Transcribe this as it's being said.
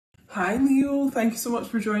Hi Leo, thank you so much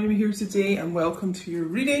for joining me here today and welcome to your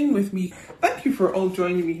reading with me. Thank you for all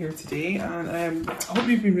joining me here today and I hope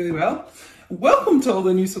you've been really well. Welcome to all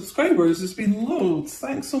the new subscribers, there's been loads.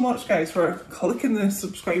 Thanks so much guys for clicking the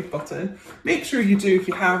subscribe button. Make sure you do if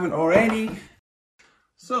you haven't already.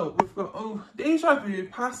 So we've got deja vu,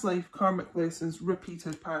 past life, karmic lessons,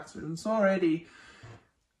 repeated patterns. Already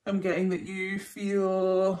I'm getting that you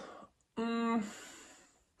feel a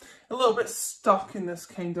little bit stuck in this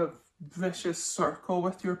kind of vicious circle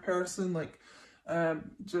with your person, like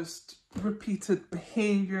just repeated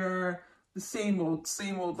behavior, the same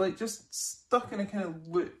old, like just stuck in a kind of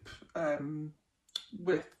loop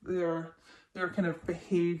with their kind of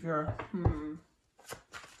behavior.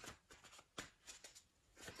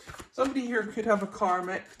 Somebody here could have a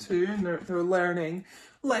karmic too, and they're learning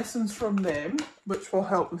lessons from them, which will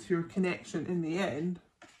help with your connection in the end.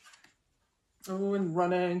 Oh, and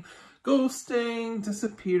running, ghosting,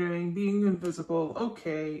 disappearing, being invisible.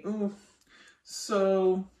 Okay. Oh,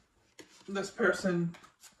 so this person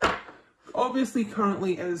obviously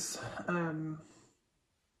currently is running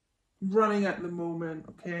at the moment.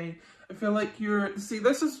 Okay. I feel like this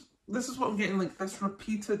is what I'm getting, like this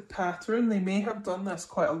repeated pattern. They may have done this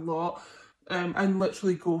quite a lot and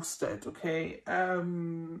literally ghosted. Okay.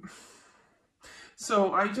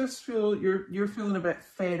 So I just feel you're feeling a bit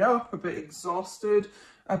fed up, a bit exhausted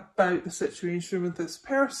about the situation with this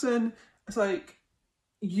person. It's like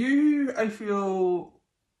I feel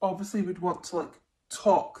obviously would want to like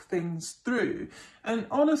talk things through. And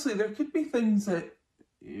honestly, there could be things that,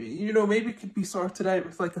 maybe could be sorted out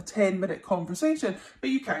with like a 10-minute conversation,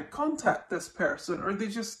 but you can't contact this person or they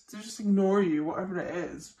just ignore you, whatever it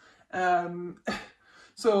is.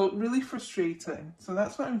 So really frustrating. So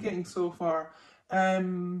that's what I'm getting so far.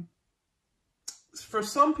 For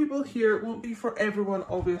some people here, it won't be for everyone,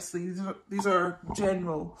 obviously. These are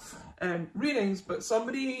general readings, but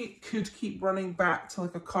somebody could keep running back to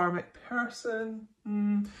like a karmic person.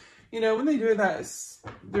 When they do that,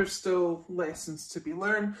 there's still lessons to be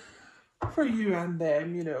learned for you and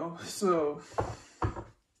them, So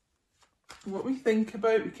what we think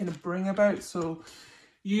about, we kind of bring about. So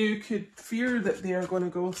you could fear that they are going to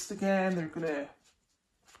ghost again. They're going to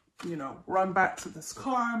run back to this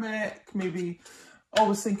karmic, maybe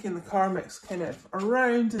always thinking the karmic's kind of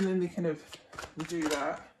around and then they kind of do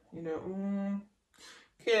that,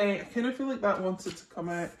 Okay, I kind of feel like that wanted to come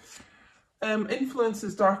out.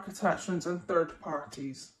 Influences, dark attachments and third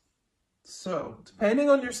parties. So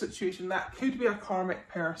depending on your situation, that could be a karmic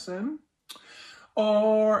person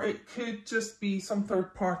or it could just be some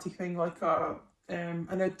third party thing like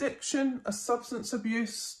an addiction, a substance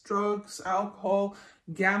abuse, drugs, alcohol,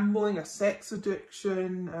 gambling, a sex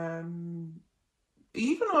addiction,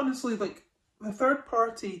 even honestly like the third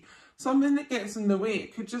party, something that gets in the way.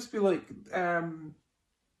 It could just be like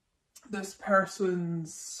this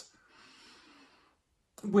person's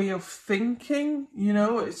way of thinking,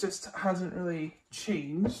 it just hasn't really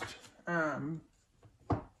changed.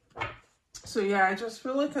 So yeah, I just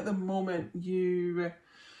feel like at the moment you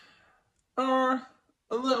are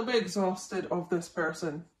a little bit exhausted of this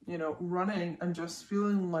person, running and just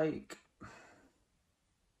feeling like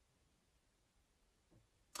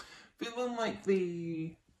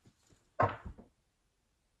they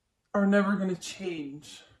are never going to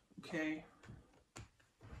change. Okay,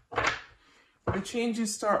 the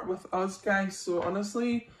changes start with us, guys. So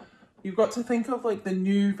honestly, you've got to think of like the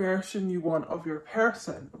new version you want of your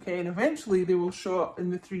person. Okay, and eventually they will show up in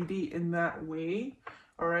the 3D in that way.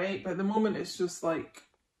 All right, but at the moment it's just like,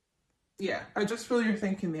 yeah, I just feel you're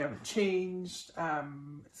thinking they haven't changed.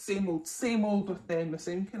 Same old with them, the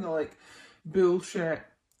same kind of like bullshit.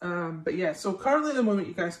 But yeah, so currently at the moment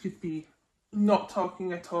you guys could be not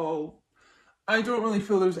talking at all. I don't really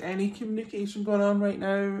feel there's any communication going on right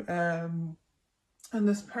now. And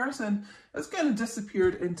this person has kind of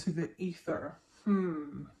disappeared into the ether.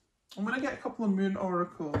 I'm going to get a couple of moon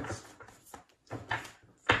oracles.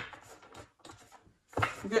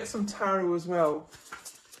 We'll get some tarot as well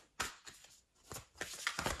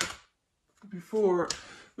before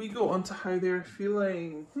we go on to how they're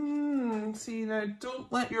feeling. See, now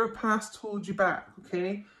don't let your past hold you back,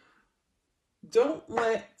 okay? Don't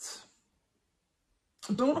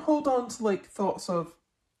hold on to like thoughts of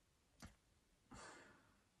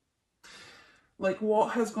like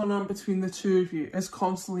what has gone on between the two of you is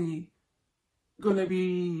constantly going to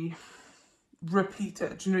be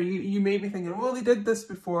repeated. You may be thinking, well, they did this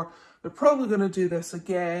before, they're probably going to do this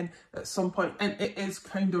again at some point, and it is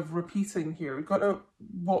kind of repeating here. We've got to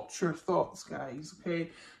watch your thoughts, guys,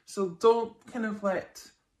 okay? So don't kind of let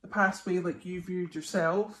the past way like you viewed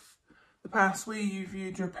yourself the past way you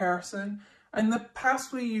viewed your person, and the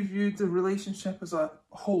past way you viewed the relationship as a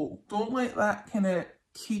whole. Don't let that kind of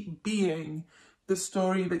keep being the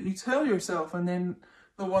story that you tell yourself and then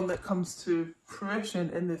the one that comes to fruition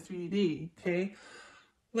in the 3D, okay?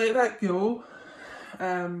 Let that go,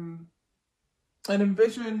 and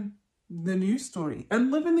envision the new story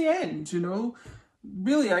and live in the end, you know?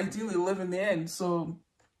 Really, ideally, live in the end. So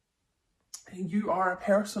you are a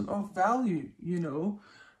person of value, you know,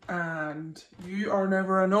 and you are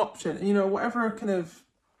never an option, you know, whatever kind of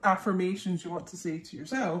affirmations you want to say to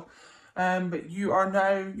yourself. But you are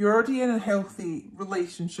now, you're already in a healthy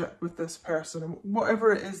relationship with this person, and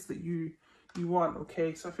whatever it is that you want,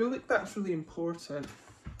 okay? So I feel like that's really important.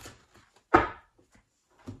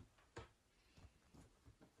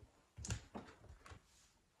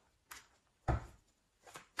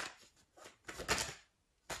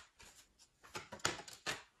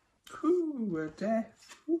 Ooh,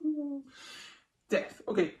 death. Ooh. Death.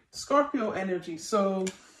 Okay, Scorpio energy. So,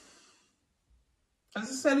 as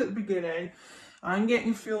I said at the beginning, I'm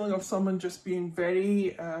getting a feeling of someone just being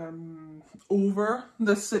very over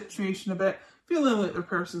this situation a bit, feeling like their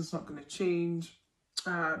person's not going to change,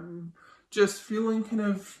 just feeling kind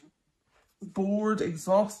of bored,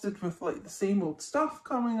 exhausted with like the same old stuff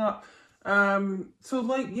coming up. So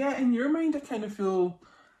like, yeah, in your mind, I kind of feel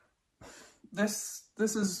this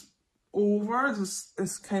is over. This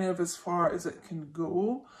is kind of as far as it can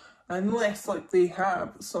go, unless like they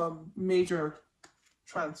have some major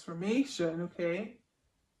transformation, okay?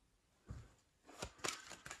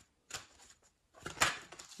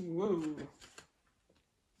 Whoa.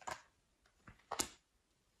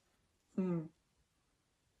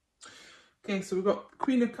 Okay, so we've got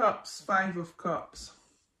Queen of Cups, Five of Cups.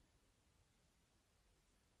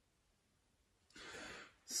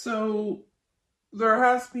 So there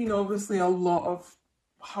has been obviously a lot of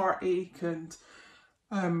heartache and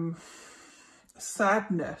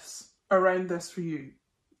sadness around this for you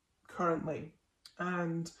currently.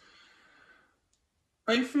 And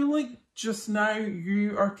I feel like just now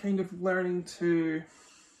you are kind of learning to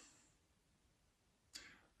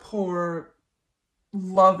pour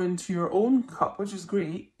love into your own cup, which is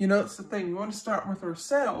great. You know, it's the thing. We want to start with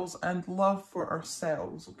ourselves and love for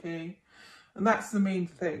ourselves, okay? And that's the main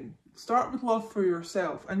thing. Start with love for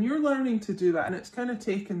yourself. And you're learning to do that. And it's kind of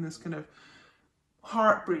taken this kind of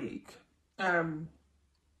heartbreak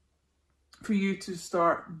for you to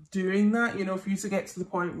start doing that, you know, for you to get to the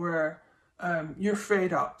point where you're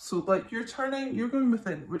fed up. So like you're going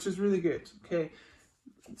within, which is really good, okay?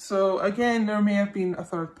 So again, there may have been a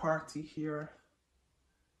third party here.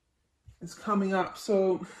 It's coming up.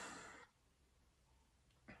 So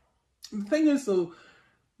the thing is though,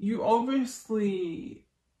 you obviously,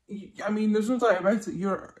 I mean, there's no doubt about it,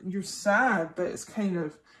 you're sad that it's kind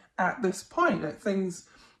of at this point that things,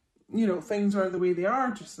 you know, things are the way they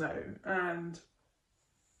are just now, and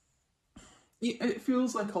it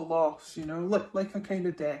feels like a loss, you know, like a kind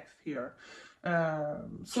of death here.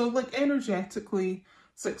 So like energetically,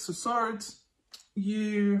 Six of Swords,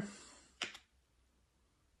 you've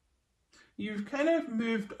kind of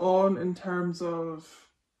moved on in terms of,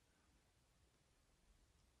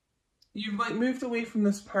 you've like moved away from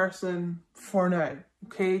this person for now,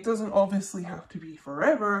 okay? It doesn't obviously have to be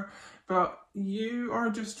forever, but you are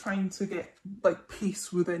just trying to get like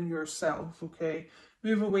peace within yourself, okay?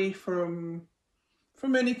 Move away from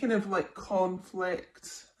any kind of like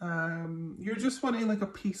conflict. You're just wanting like a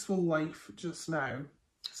peaceful life just now.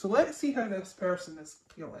 So let's see how this person is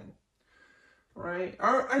feeling, right?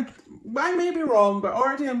 Or I may be wrong, but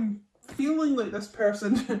already I'm feeling like this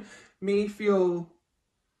person may feel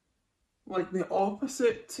like the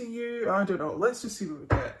opposite to you. I don't know. Let's just see what we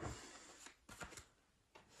get.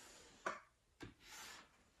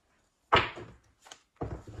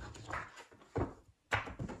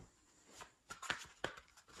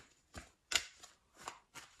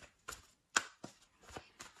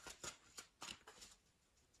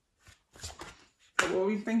 What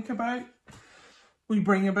we think about, we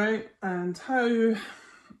bring about, and how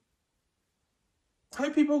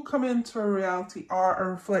people come into our reality are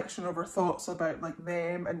a reflection of our thoughts about like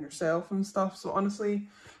them and yourself and stuff. So honestly,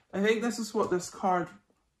 I think this is what this card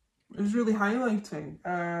is really highlighting.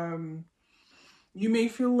 You may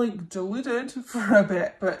feel like deluded for a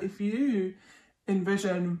bit, but if you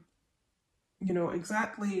envision, you know,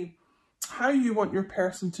 exactly how you want your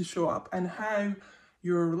person to show up and how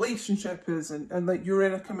your relationship is, and like you're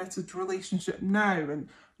in a committed relationship now, and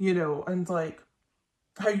you know, and like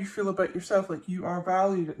how you feel about yourself, like you are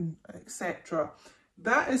valued and etc.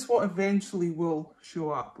 That is what eventually will show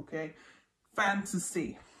up, okay?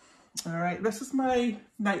 Fantasy. All right, this is my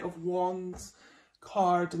Knight of Wands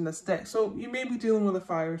card in this deck. So you may be dealing with a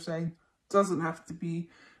fire sign. Doesn't have to be.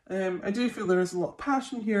 I do feel there is a lot of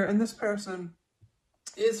passion here, and this person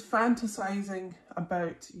is fantasizing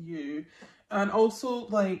about you, and also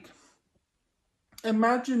like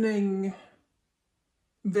imagining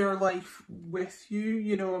their life with you,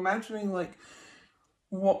 you know, imagining like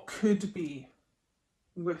what could be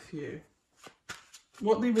with you,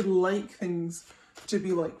 what they would like things to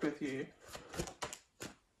be like with you.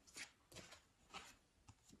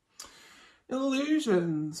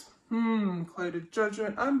 Illusions. Clouded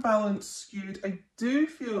judgment, unbalanced, skewed. I do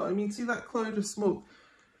feel, I mean, see that cloud of smoke?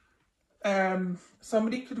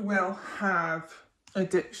 Somebody could well have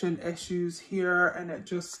addiction issues here, and it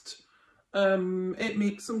just, it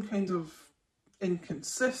makes them kind of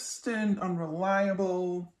inconsistent,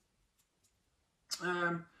 unreliable.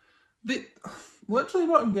 Literally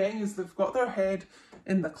what I'm getting is they've got their head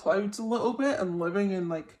in the clouds a little bit and living in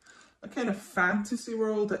like a kind of fantasy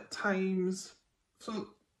world at times. So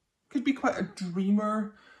could be quite a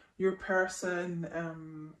dreamer, your person.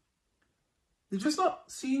 They're just not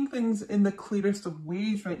seeing things in the clearest of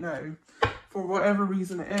ways right now, for whatever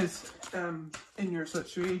reason it is, in your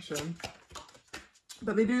situation.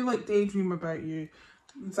 But they do like daydream about you.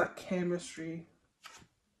 It's that chemistry.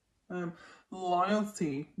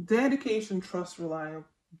 Loyalty, dedication, trust,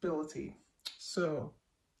 reliability. So,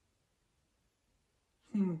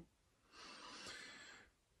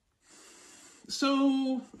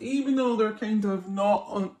 So even though they're kind of not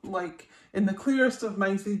on, like in the clearest of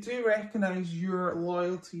minds, they do recognize your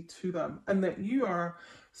loyalty to them, and that you are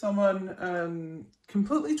someone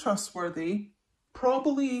completely trustworthy,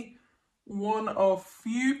 probably one of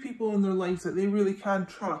few people in their lives that they really can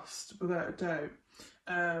trust without a doubt.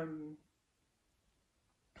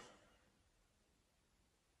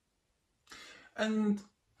 And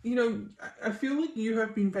you know, I feel like you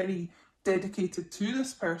have been very dedicated to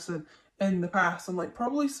this person in the past, and like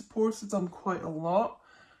probably supported them quite a lot.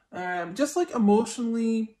 Just like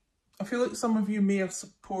emotionally, I feel like some of you may have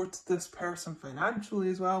supported this person financially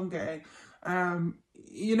as well, I'm getting.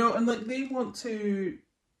 You know, and like they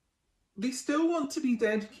still want to be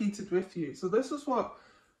dedicated with you. So this is what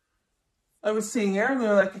I was saying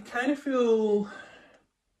earlier, like I kind of feel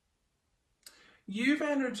you've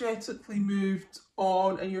energetically moved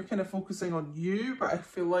on and you're kind of focusing on you, but I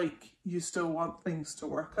feel like you still want things to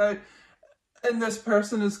work out. And this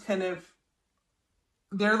person is kind of,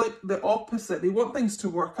 they're like the opposite. They want things to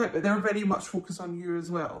work out, but they're very much focused on you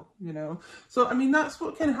as well, you know? So, I mean, that's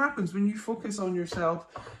what kind of happens when you focus on yourself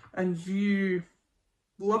and you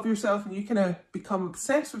love yourself and you kind of become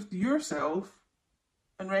obsessed with yourself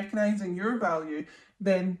and recognizing your value,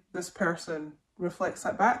 then this person reflects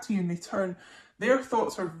that back to you, and they turn, their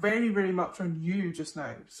thoughts are very, very much on you just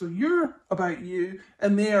now. So you're about you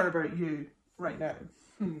and they are about you right now.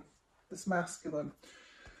 This masculine.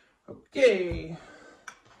 Okay.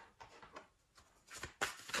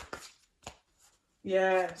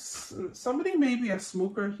 Yes, somebody may be a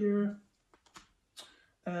smoker here.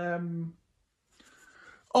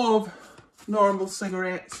 Of normal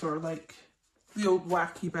cigarettes, or like the old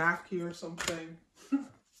wacky backy or something.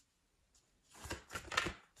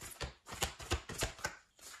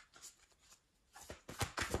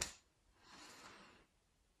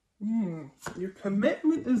 Your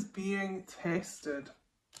commitment is being tested.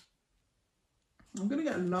 I'm going to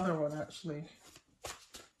get another one actually.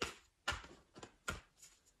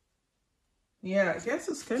 Yeah, I guess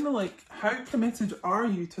it's kind of like, how committed are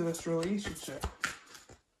you to this relationship?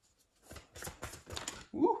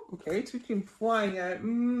 Ooh, okay, 2 came flying out.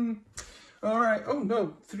 Alright, oh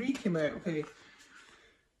no, 3 came out, okay.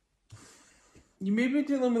 You may be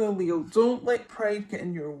dealing with a Leo. Don't let pride get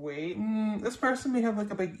in your way. This person may have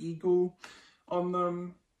like a big ego on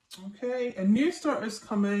them. Okay, a new start is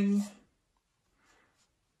coming.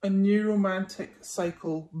 A new romantic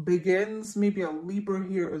cycle begins. Maybe a Libra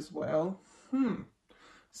here as well.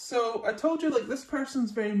 So I told you, like, this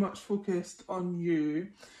person's very much focused on you.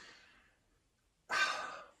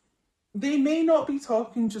 They may not be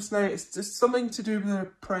talking just now. It's just something to do with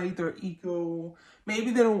their pride, their ego.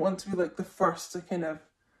 Maybe they don't want to be like the first to kind of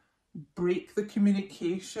break the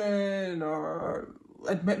communication or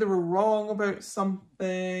admit they were wrong about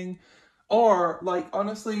something. Or like,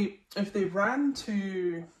 honestly, if they ran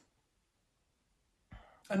to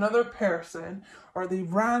another person, or they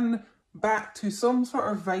ran back to some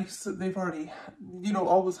sort of vice that they've already, you know,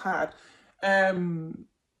 always had,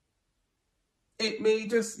 it may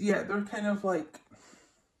just, yeah, they're kind of like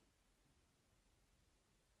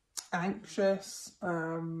anxious,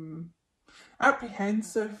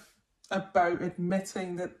 apprehensive about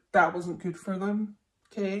admitting that that wasn't good for them.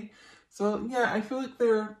 Okay, so yeah, I feel like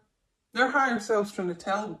their higher self's trying to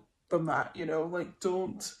tell them that, you know, like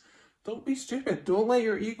don't be stupid. Don't let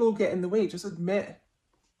your ego get in the way. Just admit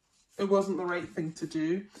it wasn't the right thing to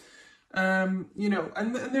do. You know,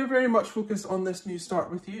 and they're very much focused on this new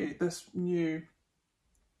start with you, this new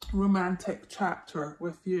romantic chapter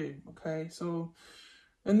with you. Okay, so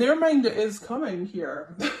in their mind it is coming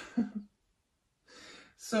here.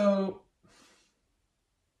 So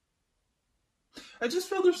I just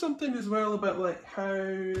feel there's something as well about like how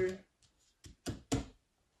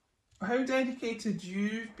dedicated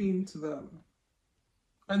you've been to them,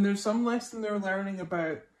 and there's some lesson they're learning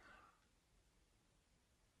about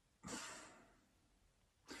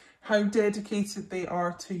how dedicated they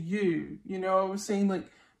are to you. You know, I was saying like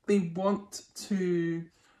they want to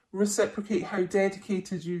reciprocate how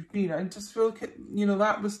dedicated you've been. I just feel like you know,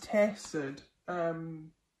 that was tested.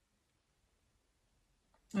 And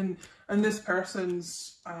this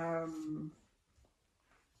person's I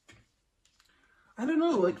don't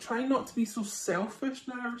know, like trying not to be so selfish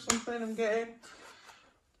now or something, I'm getting.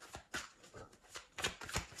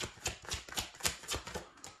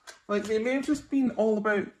 Like they may have just been all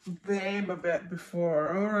about them a bit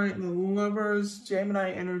before. Alright, the Lovers,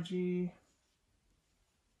 Gemini energy.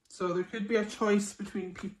 So there could be a choice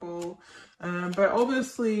between people. But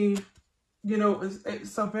obviously, you know,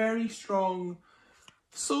 it's a very strong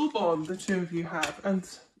soul bond the two of you have. And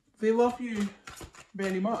they love you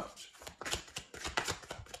very much.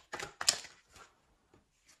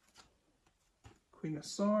 Queen of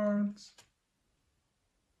Swords.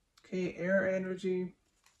 Okay, air energy.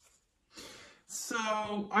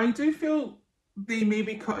 So I do feel they may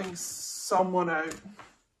be cutting someone out.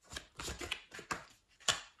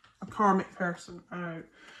 A karmic person out.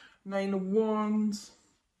 9 of Wands.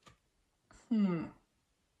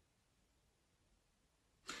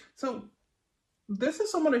 So this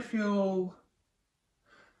is someone I feel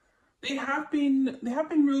they have been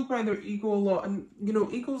ruled by their ego a lot, and you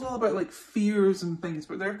know, ego's all about like fears and things,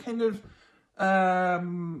 but they're kind of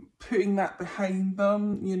putting that behind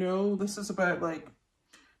them. You know, this is about like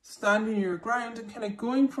standing your ground and kind of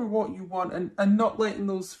going for what you want, and not letting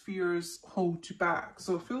those fears hold you back.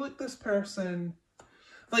 So I feel like this person,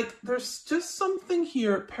 like there's just something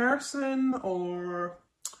here, person or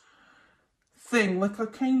thing, like a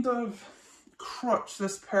kind of crutch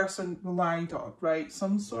this person relied on, right?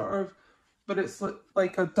 Some sort of, but it's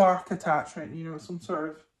like a dark attachment, you know, some sort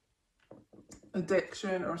of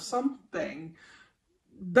addiction or something.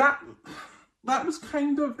 That was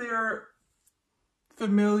kind of their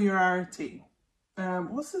familiarity.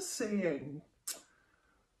 What's this saying?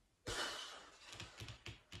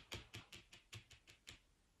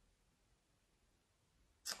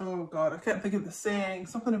 Oh God, I can't think of the saying.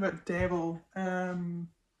 Something about devil.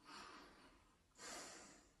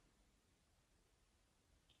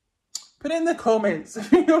 Put it in the comments.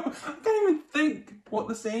 You know, I can't even think what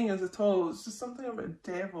the saying is at all. It's just something about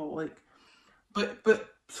devil, like, but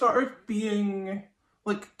sort of being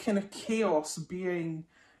like kind of chaos, being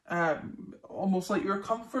almost like your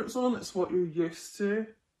comfort zone. It's what you're used to.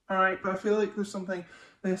 All right, but I feel like there's something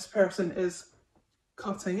this person is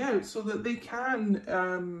cutting out so that they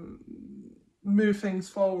can move things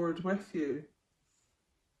forward with you.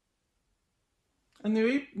 And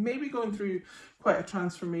they may be going through quite a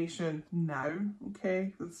transformation now,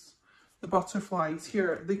 okay? There's the butterflies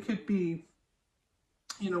here. They could be,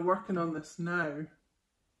 you know, working on this now.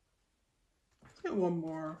 Let's get one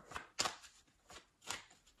more.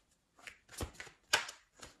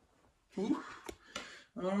 Ooh.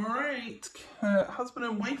 All right. Husband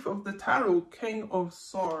and wife of the tarot, King of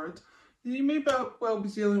Swords. You may well be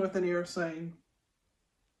dealing with an air sign.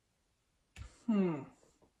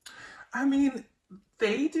 I mean,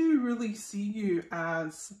 they do really see you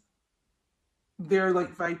as their like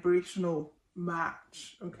vibrational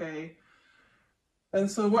match, okay? And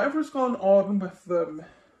so whatever's gone on with them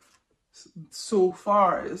so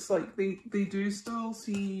far, it's like they do still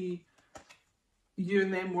see you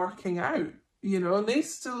and them working out, you know, and they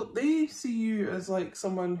see you as like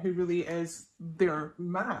someone who really is their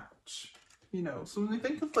match, you know. So when they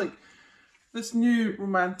think of like this new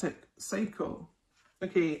romantic cycle,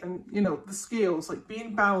 okay, and you know, the scales, like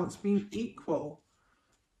being balanced, being equal.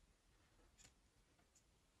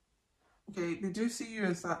 Okay, they do see you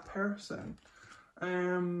as that person. I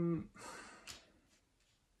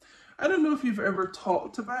don't know if you've ever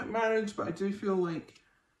talked about marriage, but I do feel like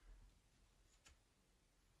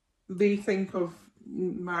they think of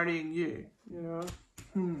marrying you, you know.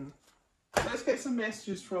 Let's get some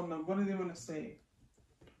messages from them. What do they want to say?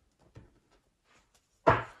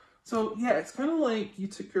 So yeah, it's kind of like you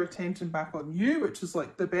took your attention back on you, which is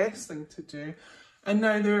like the best thing to do. And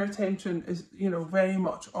now their attention is, you know, very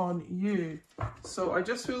much on you. So I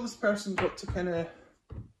just feel this person got to kind of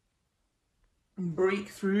break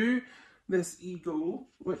through this ego,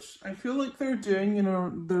 which I feel like they're doing, you know,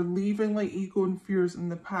 they're leaving like ego and fears in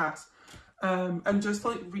the past. And just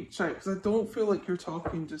like reach out, because I don't feel like you're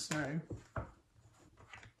talking just now.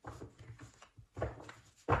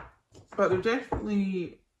 But they're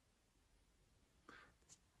definitely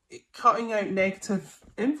cutting out negative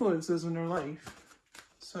influences in their life.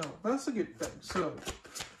 So that's a good thing. So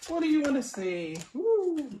what do you want to say?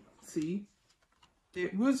 Woo. See,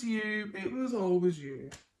 it was you. It was always you.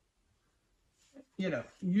 You know,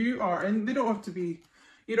 you are, and they don't have to be,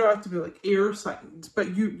 you don't have to be like air signs,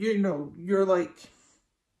 but you know, you're like,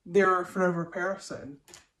 they're a forever person.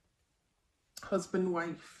 Husband,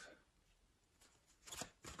 wife.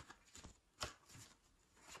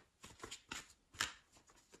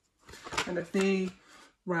 And if they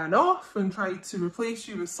ran off and tried to replace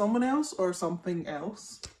you with someone else or something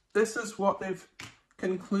else, this is what they've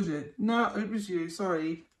concluded. No, it was you,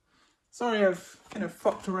 sorry. Sorry, I've kind of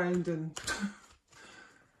fucked around and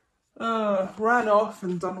ran off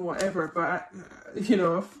and done whatever, but, you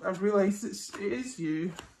know, I've realised it is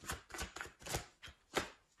you.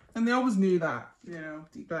 And they always knew that, you know,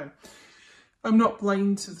 deep down. I'm not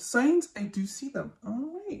blind to the signs, I do see them.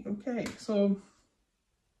 Alright, okay, so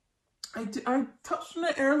I touched on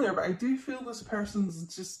it earlier, but I do feel this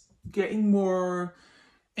person's just getting more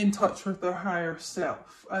in touch with their higher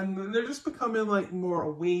self. And they're just becoming like more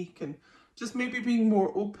awake and just maybe being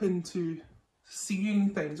more open to seeing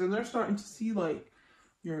things. And they're starting to see like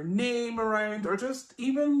your name around, or just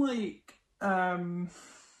even like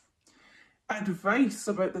advice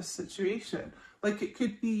about this situation. Like it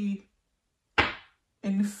could be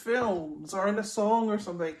in films or in a song or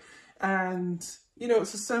something. And you know,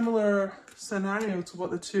 it's a similar scenario to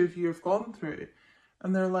what the two of you have gone through.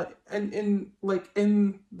 And they're like, in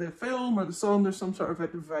the film or the song, there's some sort of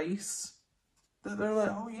advice that they're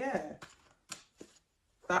like, oh yeah,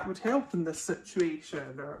 that would help in this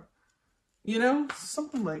situation, or, you know,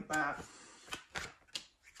 something like that.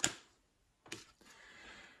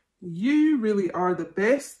 You really are the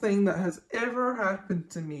best thing that has ever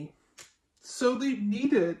happened to me. So they've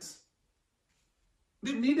needed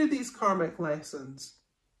these karmic lessons,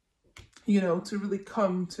 you know, to really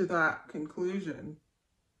come to that conclusion.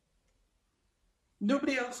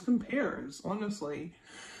 Nobody else compares, honestly.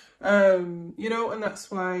 You know, and that's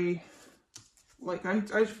why, like,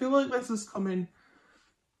 I feel like this is coming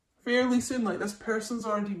fairly soon. Like, this person's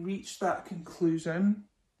already reached that conclusion.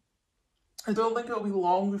 I don't think it'll be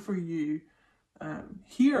long before you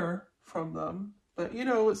hear from them. But, you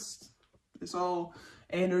know, it's all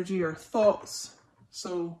energy or thoughts.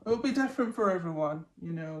 So it'll be different for everyone,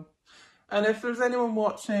 you know. And if there's anyone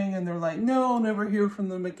watching and they're like, no, I'll never hear from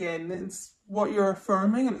them again, it's what you're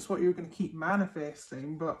affirming and it's what you're going to keep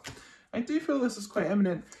manifesting. But I do feel this is quite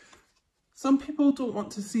imminent. Some people don't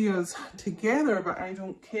want to see us together, but I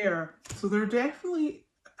don't care. So they're definitely,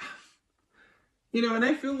 you know, and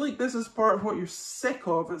I feel like this is part of what you're sick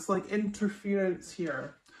of. It's like interference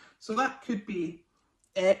here. So that could be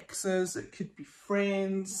exes, it could be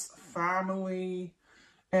friends, family.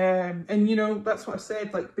 And you know, that's what I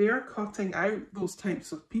said, like they're cutting out those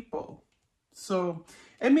types of people. So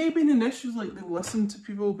it may have been an issue, like they listened to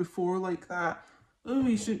people before like that. Oh,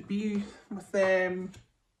 you shouldn't be with them.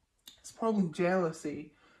 It's probably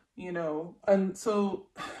jealousy, you know. And so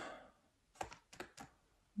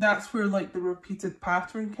that's where like the repeated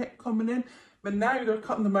pattern kept coming in. But now they're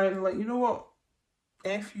cutting them out and like, you know what?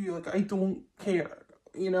 F you, like I don't care.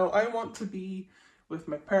 You know, I want to be with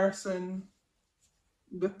my person,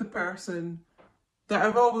 with the person that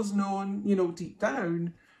I've always known, you know, deep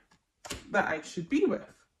down that I should be with.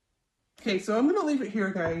 Okay, so I'm going to leave it here,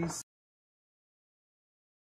 guys.